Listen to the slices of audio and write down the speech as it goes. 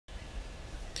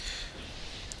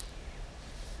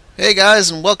Hey guys,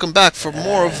 and welcome back for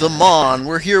more of the Mon.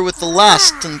 We're here with the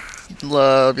last and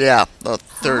the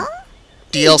third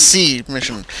DLC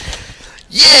mission.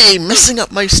 Yay, messing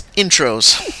up my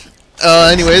intros.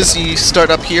 Anyways, you start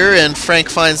up here, and Frank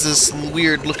finds this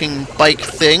weird-looking bike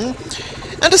thing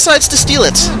and decides to steal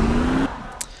it,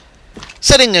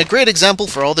 setting a great example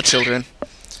for all the children.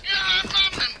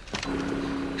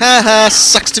 Haha,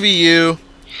 sucks to be you.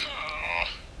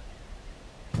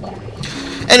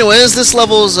 Anyways, this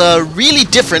level is really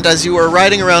different as you are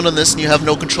riding around on this and you have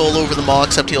no control over the maw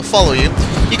except he'll follow you.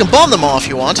 You can bomb the maw if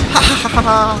you want,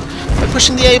 by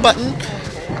pushing the A button.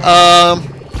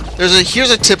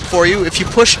 Here's a tip for you. If you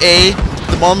push A,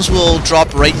 the bombs will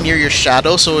drop right near your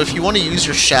shadow, so if you want to use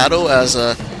your shadow as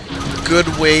a good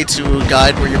way to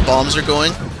guide where your bombs are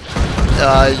going,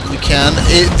 you can.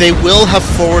 They will have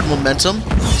forward momentum.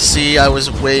 See, I was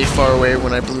way far away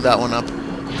when I blew that one up.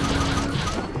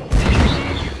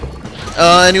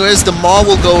 Anyways, the maw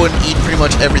will go and eat pretty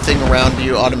much everything around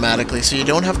you automatically, so you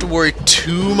don't have to worry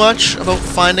too much about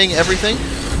finding everything,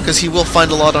 because he will find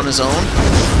a lot on his own.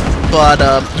 But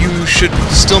you should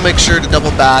still make sure to double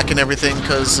back and everything,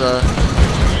 because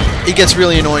it gets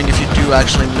really annoying if you do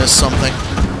actually miss something.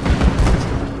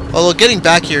 Although getting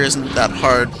back here isn't that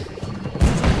hard,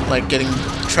 like getting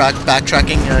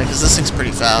backtracking, because this thing's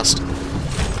pretty fast.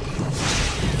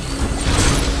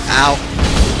 Ow.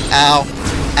 Ow.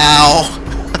 Ow.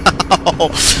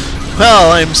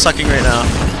 Well, I'm sucking right now.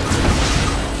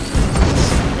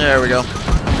 There we go.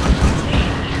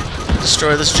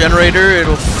 Destroy this generator,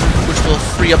 which will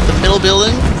free up the middle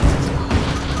building.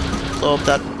 Blow up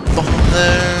that bomb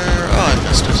there. Oh, I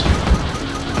missed it.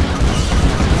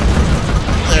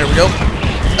 There we go.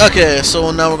 Okay,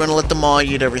 so now we're going to let the maw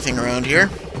eat everything around here.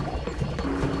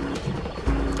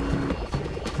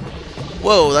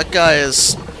 Whoa, that guy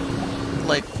is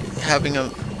like having a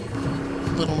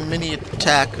little mini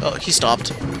attack. Oh, he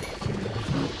stopped.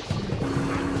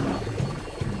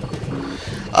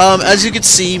 As you can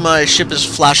see, my ship is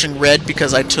flashing red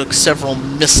because I took several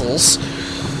missiles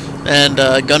and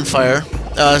gunfire,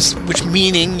 which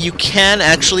meaning you can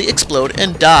actually explode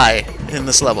and die in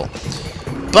this level.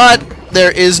 But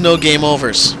there is no game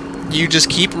overs. You just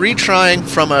keep retrying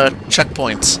from a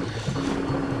checkpoint.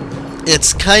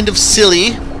 It's kind of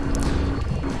silly,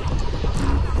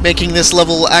 making this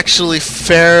level actually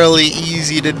fairly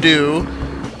easy to do,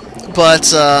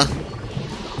 but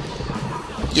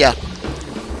yeah.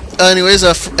 Anyways,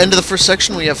 end of the first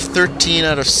section, we have 13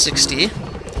 out of 60,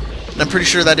 and I'm pretty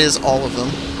sure that is all of them.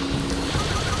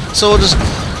 So we'll just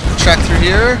track through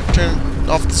here, turn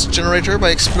off this generator by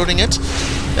exploding it,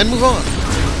 and move on.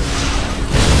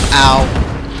 Ow.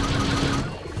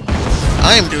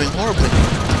 I am doing horribly.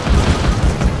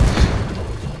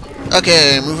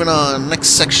 Okay, moving on. Next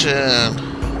section.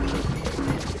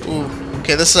 Ooh.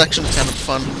 Okay, this section's kind of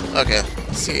fun. Okay,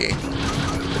 let's see.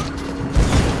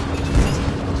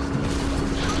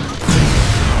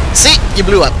 See? You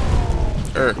blew up.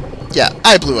 Yeah,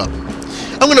 I blew up.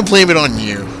 I'm gonna blame it on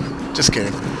you. Just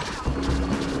kidding.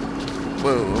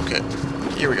 Whoa, okay.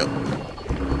 Here we go.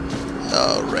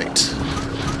 Alright.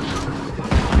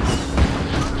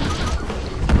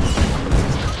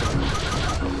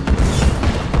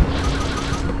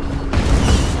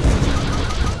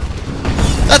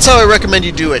 That's how I recommend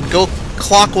you do it. Go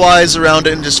clockwise around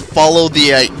it and just follow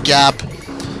the gap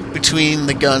between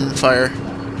the gunfire.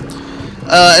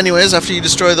 Anyways, after you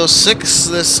destroy those 6,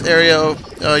 this area,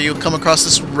 you'll come across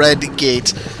this red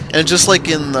gate. And just like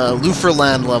in the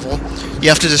Luferland level, you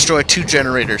have to destroy 2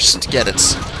 generators to get it.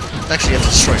 Actually, you have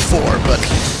to destroy 4, but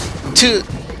 2.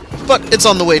 But it's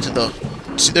on the way to the...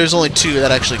 There's only 2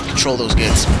 that actually control those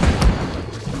gates.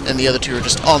 And the other 2 are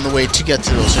just on the way to get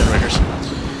to those generators.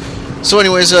 So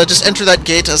anyways, just enter that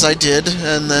gate as I did,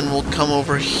 and then we'll come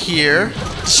over here,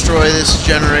 destroy this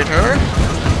generator,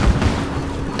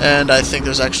 and I think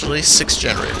there's actually 6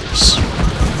 generators.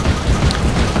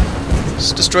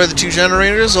 Just destroy the 2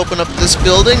 generators, open up this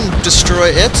building, destroy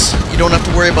it. You don't have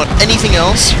to worry about anything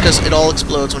else, because it all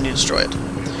explodes when you destroy it.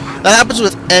 That happens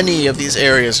with any of these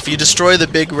areas. If you destroy the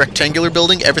big rectangular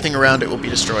building, everything around it will be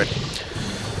destroyed.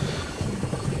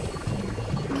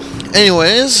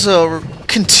 Anyways, we're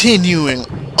continuing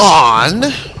on.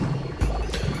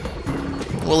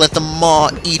 We'll let the maw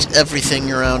eat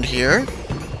everything around here.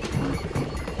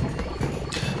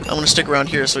 I'm gonna stick around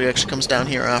here so he actually comes down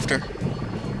here after.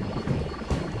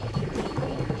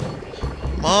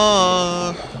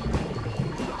 Maw.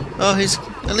 Oh,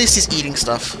 at least he's eating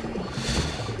stuff.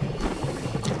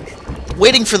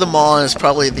 Waiting for the maw is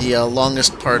probably the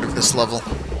longest part of this level.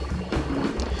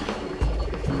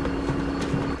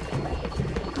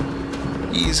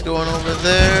 He's going over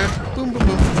there. Boom, boom,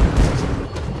 boom.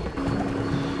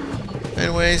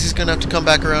 Anyways, he's gonna have to come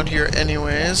back around here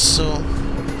anyways, so...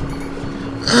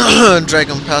 drag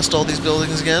him past all these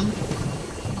buildings again.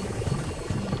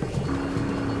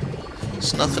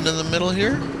 There's nothing in the middle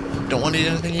here. Don't want to eat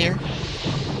anything here.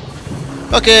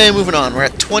 Okay, moving on. We're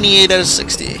at 28 out of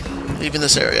 60. Leaving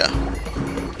this area.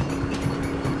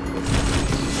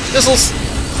 Missiles!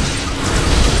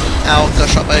 Ow, got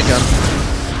shot by a gun.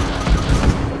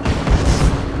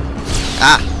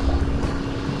 Ah!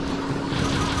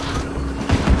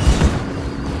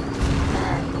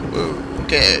 Whoa,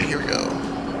 okay, here we go.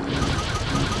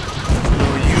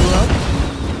 Blow you up.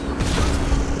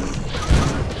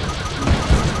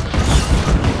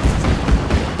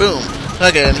 Boom.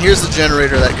 Okay, and here's the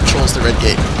generator that controls the red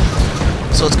gate.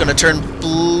 So it's going to turn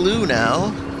blue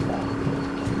now.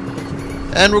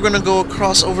 And we're going to go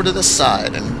across over to this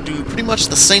side and do pretty much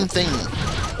the same thing.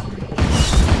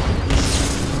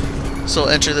 So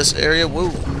enter this area.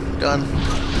 Whoa, gun.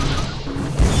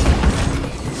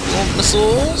 More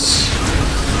missiles.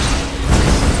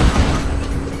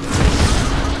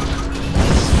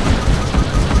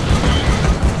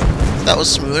 That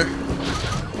was smoother.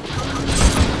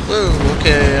 Whoa,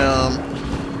 okay,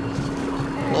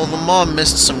 well, the mom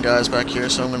missed some guys back here,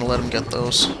 so I'm going to let him get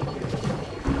those.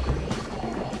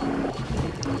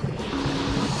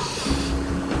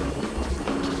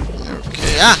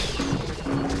 Okay, ah!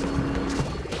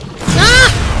 Ah!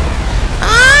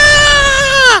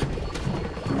 Ah!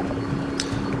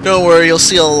 Don't worry, you'll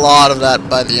see a lot of that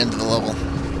by the end of the level.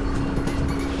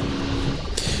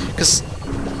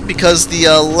 Because the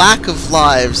lack of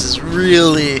lives is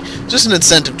really just an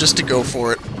incentive just to go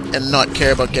for it and not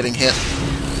care about getting hit.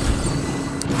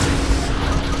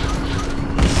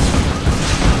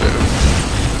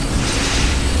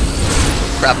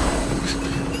 Crap.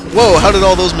 Whoa, how did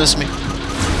all those miss me?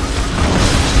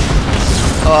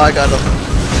 Oh, I got them.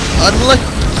 Unlucky.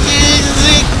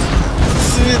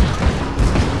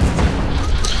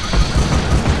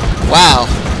 Wow.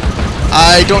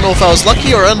 I don't know if I was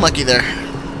lucky or unlucky there.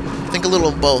 I think a little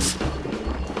of both.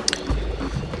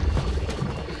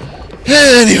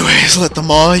 Anyways, let them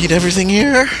all eat everything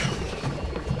here.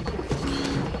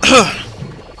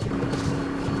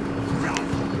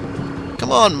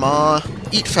 Come on, Ma.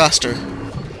 Eat faster.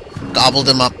 Gobbled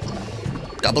him up.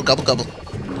 Gobble, gobble, gobble.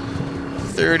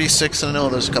 36, and I know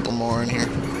there's a couple more in here.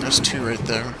 There's 2 right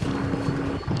there.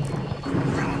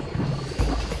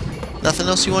 Nothing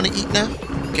else you want to eat now?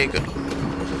 Okay, good.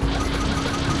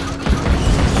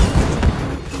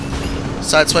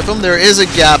 Sideswipe them. There is a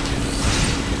gap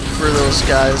for those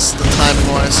guys, the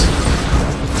timing-wise.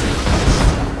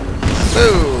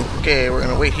 Whoa! Okay, we're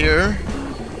gonna wait here.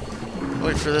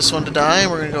 Wait for this one to die.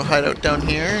 We're gonna go hide out down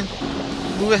here and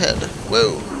move ahead.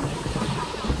 Whoa!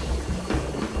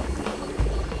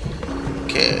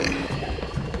 Okay.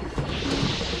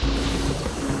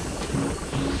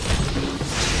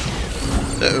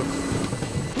 Uh-oh.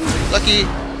 Lucky!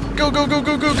 Go, go, go,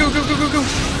 go, go, go, go, go, go, go!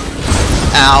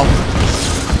 Ow.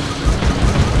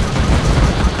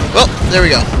 Well, there we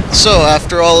go. So,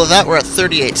 after all of that, we're at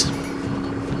 38.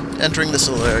 Entering this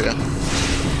little area.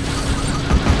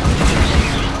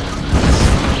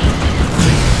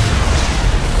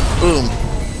 Boom.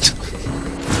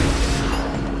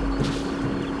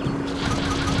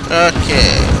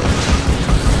 Okay.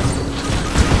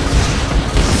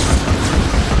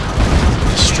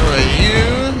 Destroy you,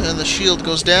 and the shield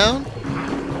goes down.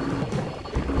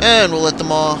 And we'll let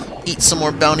them all eat some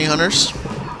more bounty hunters.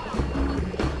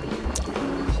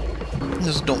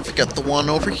 Just don't forget the one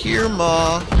over here,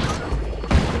 Ma.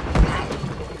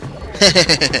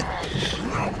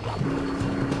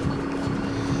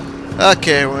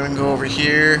 Okay, we're gonna go over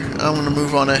here. I'm gonna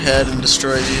move on ahead and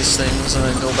destroy these things, and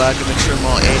then go back and make sure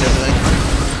Ma ate everything.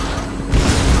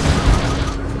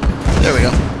 There we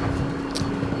go.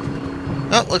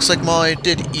 Oh, looks like Ma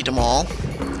did eat them all.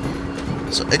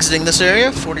 So exiting this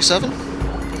area, 47.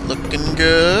 Looking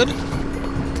good.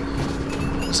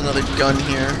 There's another gun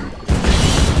here.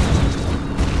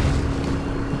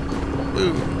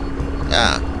 Woo.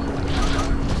 Ah.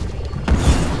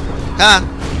 Ha!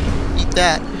 Eat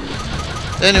that.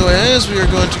 Anyways, we are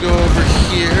going to go over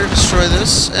here, destroy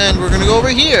this, and we're going to go over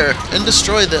here and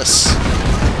destroy this.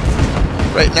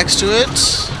 Right next to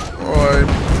it, or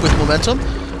with momentum,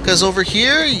 because over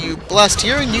here, you blast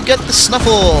here and you get the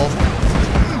snuffle.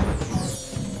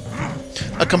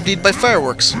 Accompanied by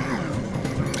fireworks.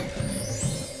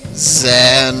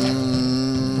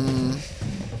 Zen.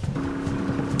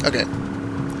 Okay.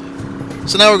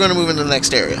 So now we're going to move into the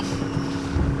next area,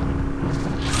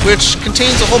 which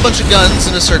contains a whole bunch of guns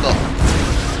in a circle.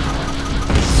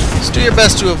 So do your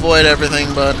best to avoid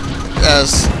everything, but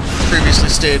as previously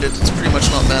stated, it's pretty much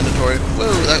not mandatory.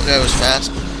 Whoa, that guy was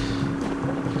fast.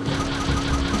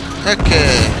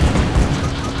 Okay.